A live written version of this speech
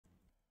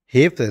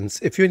Hey friends,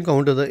 if you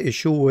encounter the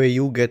issue where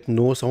you get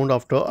no sound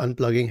after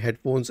unplugging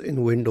headphones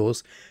in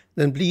Windows,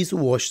 then please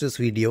watch this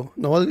video.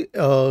 Now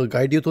I'll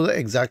guide you to the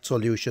exact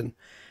solution.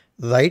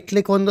 Right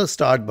click on the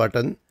start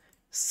button,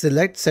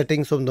 select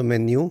settings from the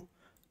menu,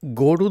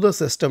 go to the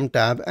system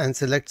tab and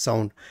select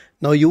sound.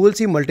 Now you will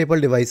see multiple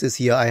devices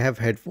here. I have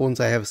headphones,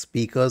 I have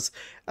speakers,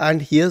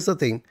 and here's the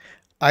thing.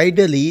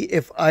 Ideally,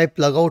 if I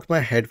plug out my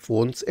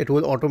headphones, it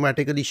will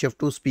automatically shift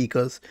to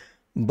speakers.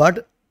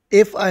 But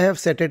if I have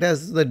set it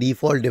as the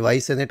default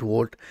device and it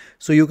won't,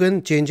 so you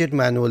can change it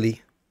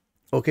manually.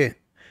 Okay.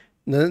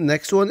 The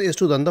next one is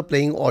to run the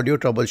playing audio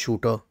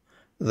troubleshooter.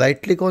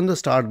 Right click on the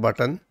start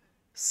button,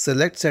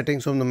 select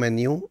settings from the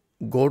menu,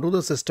 go to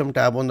the system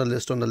tab on the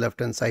list on the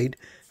left hand side,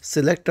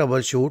 select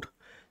troubleshoot,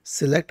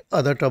 select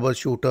other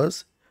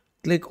troubleshooters,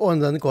 click on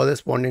run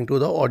corresponding to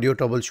the audio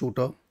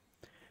troubleshooter.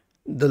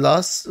 The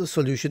last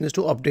solution is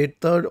to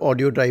update the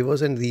audio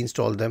drivers and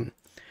reinstall them.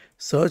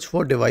 Search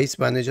for Device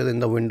Manager in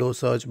the Windows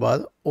search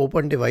bar,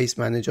 open Device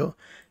Manager,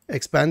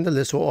 expand the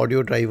list of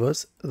audio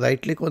drivers,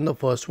 right click on the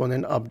first one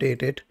and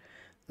update it,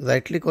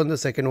 right click on the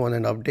second one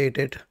and update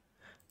it,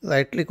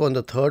 right click on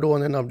the third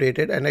one and update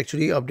it, and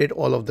actually update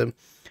all of them.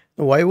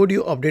 Now, why would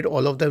you update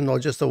all of them, not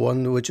just the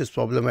one which is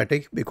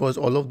problematic? Because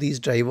all of these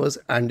drivers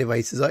and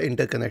devices are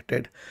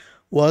interconnected.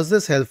 Was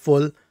this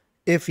helpful?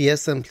 If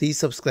yes, then please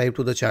subscribe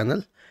to the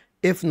channel.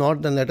 If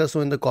not, then let us know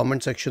in the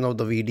comment section of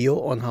the video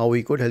on how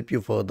we could help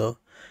you further.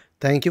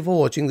 Thank you for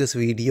watching this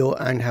video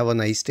and have a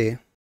nice day.